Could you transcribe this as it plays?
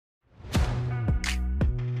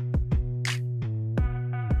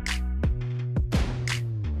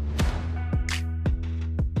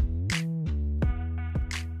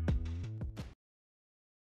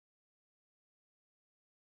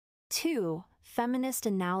2. Feminist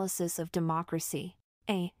analysis of democracy.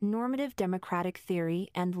 A. Normative democratic theory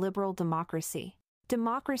and liberal democracy.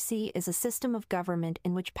 Democracy is a system of government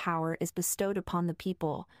in which power is bestowed upon the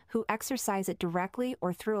people, who exercise it directly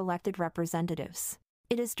or through elected representatives.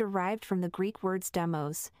 It is derived from the Greek words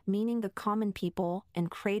demos, meaning the common people, and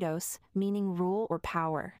kratos, meaning rule or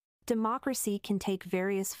power. Democracy can take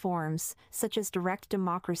various forms, such as direct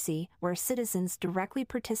democracy, where citizens directly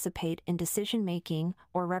participate in decision-making,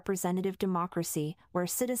 or representative democracy, where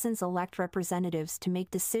citizens elect representatives to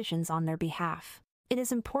make decisions on their behalf. It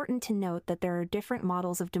is important to note that there are different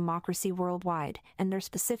models of democracy worldwide, and their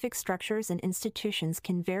specific structures and institutions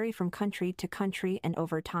can vary from country to country and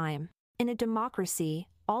over time. In a democracy,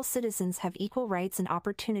 all citizens have equal rights and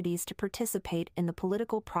opportunities to participate in the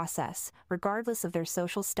political process, regardless of their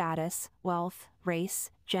social status, wealth,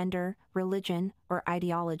 race, gender, religion, or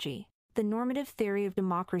ideology. The normative theory of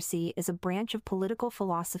democracy is a branch of political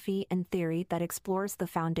philosophy and theory that explores the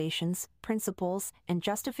foundations, principles, and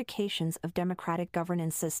justifications of democratic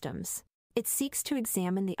governance systems. It seeks to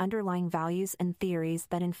examine the underlying values and theories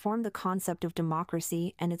that inform the concept of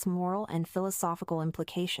democracy and its moral and philosophical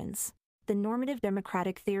implications. The normative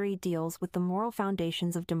democratic theory deals with the moral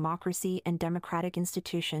foundations of democracy and democratic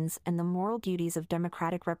institutions and the moral duties of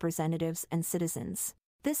democratic representatives and citizens.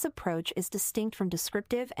 This approach is distinct from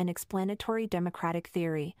descriptive and explanatory democratic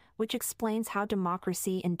theory, which explains how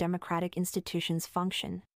democracy and democratic institutions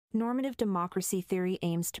function. Normative democracy theory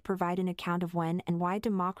aims to provide an account of when and why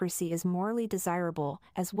democracy is morally desirable,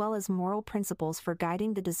 as well as moral principles for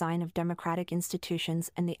guiding the design of democratic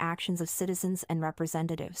institutions and the actions of citizens and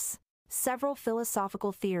representatives. Several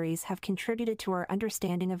philosophical theories have contributed to our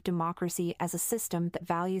understanding of democracy as a system that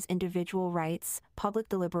values individual rights, public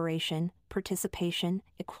deliberation, participation,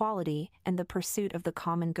 equality, and the pursuit of the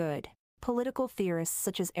common good. Political theorists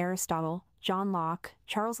such as Aristotle, John Locke,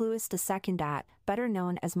 Charles Louis II, better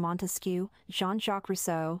known as Montesquieu, Jean-Jacques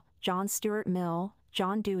Rousseau, John Stuart Mill,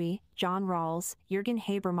 John Dewey, John Rawls, Jürgen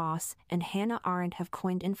Habermas, and Hannah Arendt have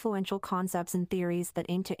coined influential concepts and theories that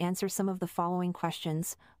aim to answer some of the following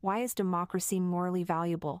questions. Why is democracy morally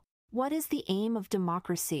valuable? What is the aim of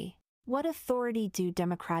democracy? What authority do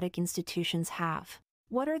democratic institutions have?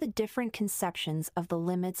 What are the different conceptions of the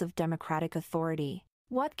limits of democratic authority?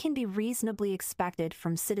 What can be reasonably expected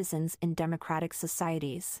from citizens in democratic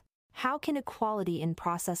societies? How can equality in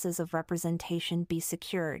processes of representation be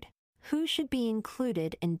secured? Who should be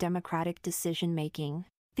included in democratic decision-making?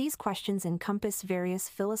 These questions encompass various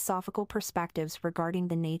philosophical perspectives regarding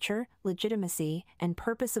the nature, legitimacy, and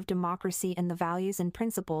purpose of democracy and the values and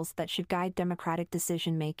principles that should guide democratic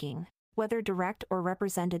decision-making. Whether direct or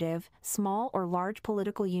representative, small or large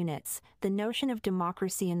political units, the notion of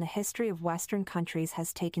democracy in the history of Western countries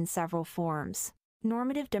has taken several forms.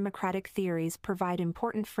 Normative democratic theories provide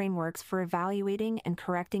important frameworks for evaluating and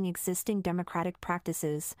correcting existing democratic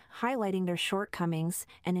practices, highlighting their shortcomings,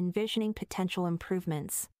 and envisioning potential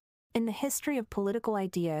improvements. In the history of political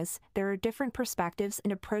ideas, there are different perspectives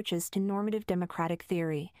and approaches to normative democratic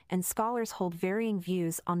theory, and scholars hold varying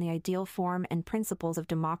views on the ideal form and principles of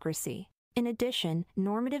democracy. In addition,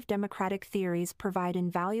 normative democratic theories provide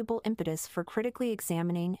invaluable impetus for critically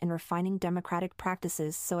examining and refining democratic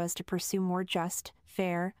practices so as to pursue more just,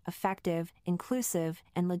 fair, effective, inclusive,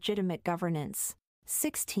 and legitimate governance.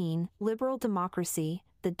 16. Liberal democracy,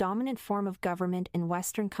 the dominant form of government in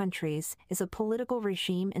Western countries, is a political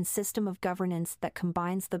regime and system of governance that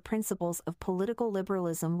combines the principles of political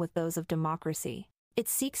liberalism with those of democracy. It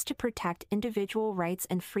seeks to protect individual rights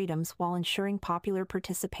and freedoms while ensuring popular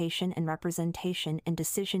participation and representation in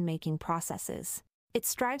decision-making processes. It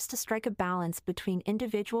strives to strike a balance between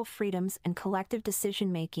individual freedoms and collective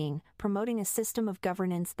decision-making, promoting a system of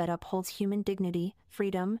governance that upholds human dignity,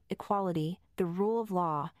 freedom, equality, the rule of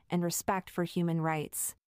law, and respect for human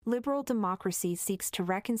rights. Liberal democracy seeks to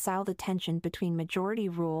reconcile the tension between majority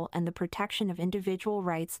rule and the protection of individual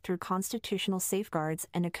rights through constitutional safeguards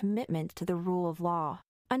and a commitment to the rule of law.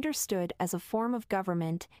 Understood as a form of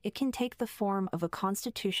government, it can take the form of a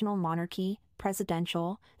constitutional monarchy,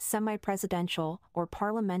 presidential, semi-presidential, or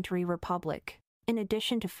parliamentary republic. In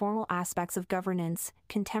addition to formal aspects of governance,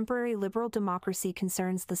 contemporary liberal democracy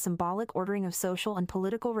concerns the symbolic ordering of social and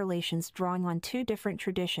political relations, drawing on two different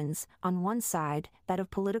traditions: on one side, that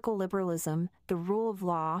of political liberalism, the rule of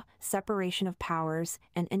law, separation of powers,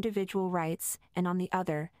 and individual rights, and on the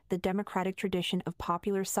other, the democratic tradition of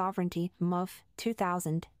popular sovereignty. Mouffe,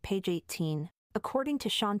 2000, page 18. According to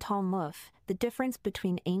Chantal Mouffe, the difference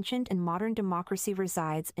between ancient and modern democracy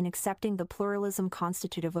resides in accepting the pluralism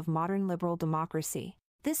constitutive of modern liberal democracy.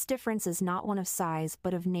 This difference is not one of size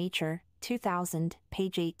but of nature. 2000,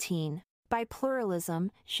 page 18. By pluralism,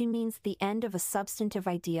 she means the end of a substantive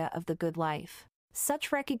idea of the good life.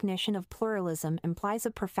 Such recognition of pluralism implies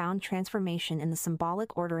a profound transformation in the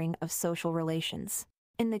symbolic ordering of social relations.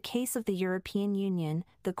 In the case of the European Union,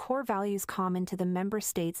 the core values common to the member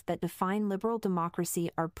states that define liberal democracy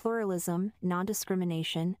are pluralism,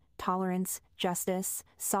 non-discrimination, tolerance, justice,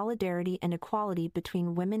 solidarity and equality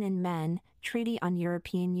between women and men, Treaty on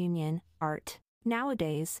European Union, Art.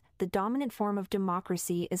 Nowadays, the dominant form of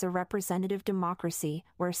democracy is a representative democracy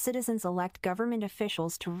where citizens elect government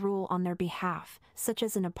officials to rule on their behalf, such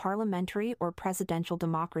as in a parliamentary or presidential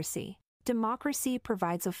democracy. Democracy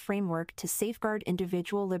provides a framework to safeguard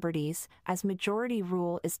individual liberties, as majority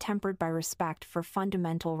rule is tempered by respect for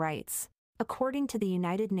fundamental rights. According to the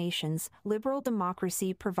United Nations, liberal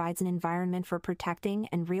democracy provides an environment for protecting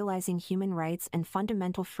and realizing human rights and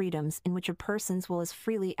fundamental freedoms in which a person's will is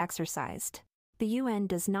freely exercised. The UN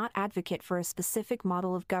does not advocate for a specific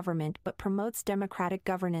model of government but promotes democratic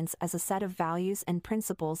governance as a set of values and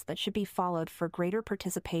principles that should be followed for greater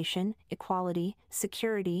participation, equality,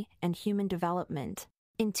 security, and human development.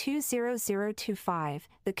 In 2025,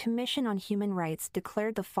 the Commission on Human Rights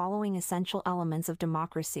declared the following essential elements of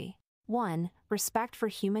democracy. 1. Respect for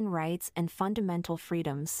human rights and fundamental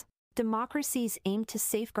freedoms. Democracies aim to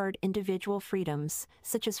safeguard individual freedoms,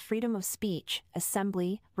 such as freedom of speech,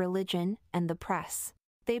 assembly, religion, and the press.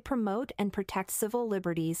 They promote and protect civil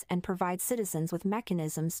liberties and provide citizens with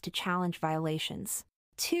mechanisms to challenge violations.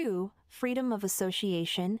 2. Freedom of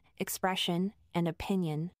association, expression, and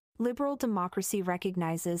opinion. Liberal democracy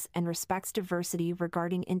recognizes and respects diversity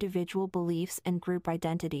regarding individual beliefs and group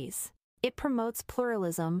identities. It promotes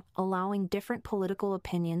pluralism, allowing different political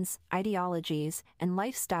opinions, ideologies, and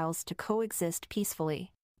lifestyles to coexist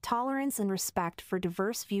peacefully. Tolerance and respect for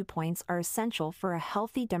diverse viewpoints are essential for a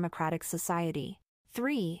healthy democratic society.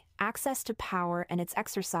 3. Access to power and its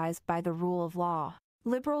exercise by the rule of law.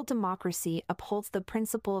 Liberal democracy upholds the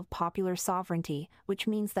principle of popular sovereignty, which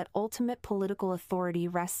means that ultimate political authority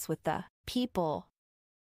rests with the people.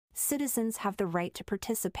 Citizens have the right to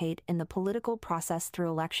participate in the political process through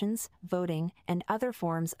elections, voting, and other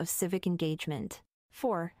forms of civic engagement.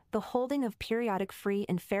 4. The holding of periodic free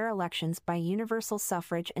and fair elections by universal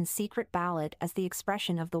suffrage and secret ballot as the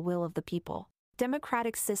expression of the will of the people.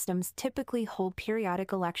 Democratic systems typically hold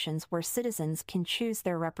periodic elections where citizens can choose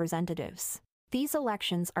their representatives. These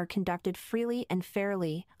elections are conducted freely and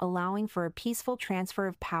fairly, allowing for a peaceful transfer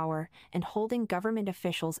of power and holding government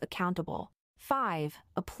officials accountable. 5.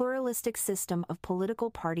 A pluralistic system of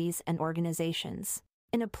political parties and organizations.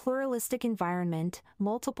 In a pluralistic environment,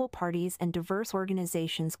 multiple parties and diverse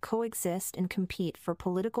organizations coexist and compete for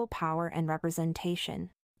political power and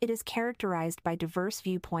representation. It is characterized by diverse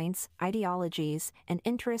viewpoints, ideologies, and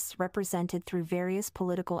interests represented through various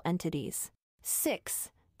political entities.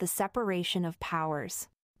 6. The separation of powers.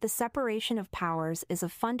 The separation of powers is a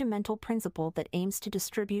fundamental principle that aims to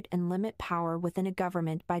distribute and limit power within a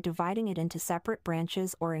government by dividing it into separate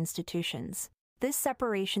branches or institutions. This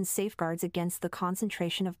separation safeguards against the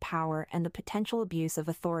concentration of power and the potential abuse of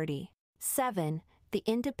authority. 7. The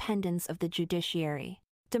independence of the judiciary.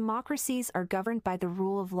 Democracies are governed by the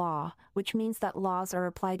rule of law, which means that laws are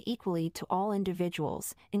applied equally to all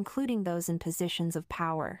individuals, including those in positions of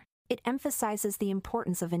power. It emphasizes the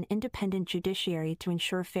importance of an independent judiciary to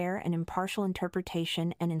ensure fair and impartial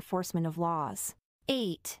interpretation and enforcement of laws.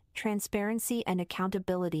 8. Transparency and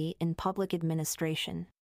accountability in public administration.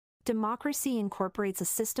 Democracy incorporates a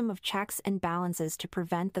system of checks and balances to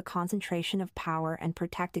prevent the concentration of power and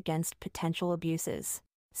protect against potential abuses.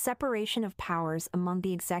 Separation of powers among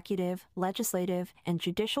the executive, legislative, and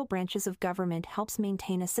judicial branches of government helps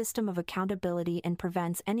maintain a system of accountability and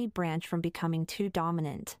prevents any branch from becoming too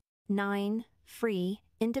dominant. 9. Free,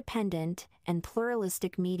 independent, and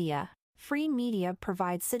pluralistic media. Free media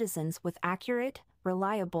provides citizens with accurate,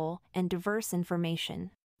 reliable, and diverse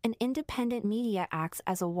information. An independent media acts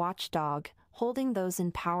as a watchdog, holding those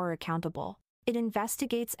in power accountable. It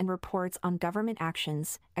investigates and reports on government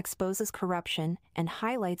actions, exposes corruption, and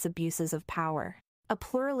highlights abuses of power. A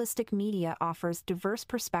pluralistic media offers diverse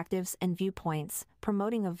perspectives and viewpoints,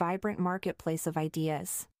 promoting a vibrant marketplace of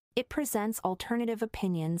ideas. It presents alternative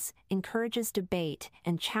opinions, encourages debate,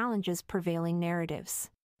 and challenges prevailing narratives.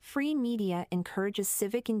 Free media encourages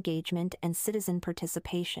civic engagement and citizen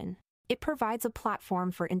participation. It provides a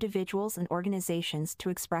platform for individuals and organizations to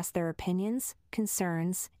express their opinions,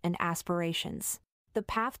 concerns, and aspirations. The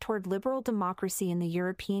path toward liberal democracy in the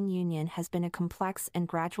European Union has been a complex and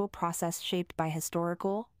gradual process shaped by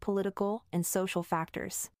historical, political, and social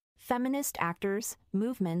factors. Feminist actors,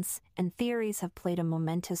 movements, and theories have played a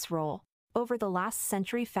momentous role. Over the last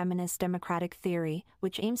century, feminist democratic theory,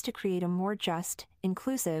 which aims to create a more just,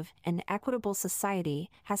 inclusive, and equitable society,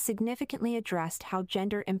 has significantly addressed how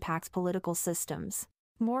gender impacts political systems.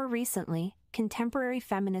 More recently, contemporary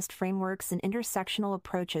feminist frameworks and intersectional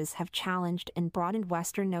approaches have challenged and broadened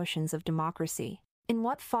Western notions of democracy. In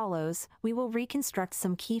what follows, we will reconstruct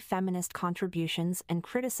some key feminist contributions and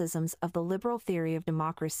criticisms of the liberal theory of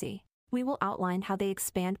democracy. We will outline how they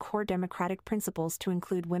expand core democratic principles to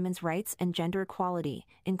include women's rights and gender equality,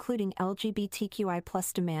 including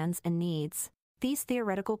LGBTQI+ demands and needs. These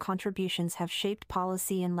theoretical contributions have shaped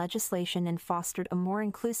policy and legislation and fostered a more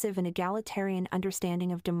inclusive and egalitarian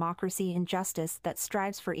understanding of democracy and justice that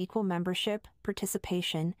strives for equal membership,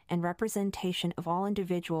 participation, and representation of all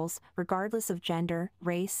individuals, regardless of gender,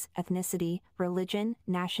 race, ethnicity, religion,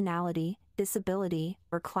 nationality, disability,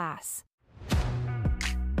 or class.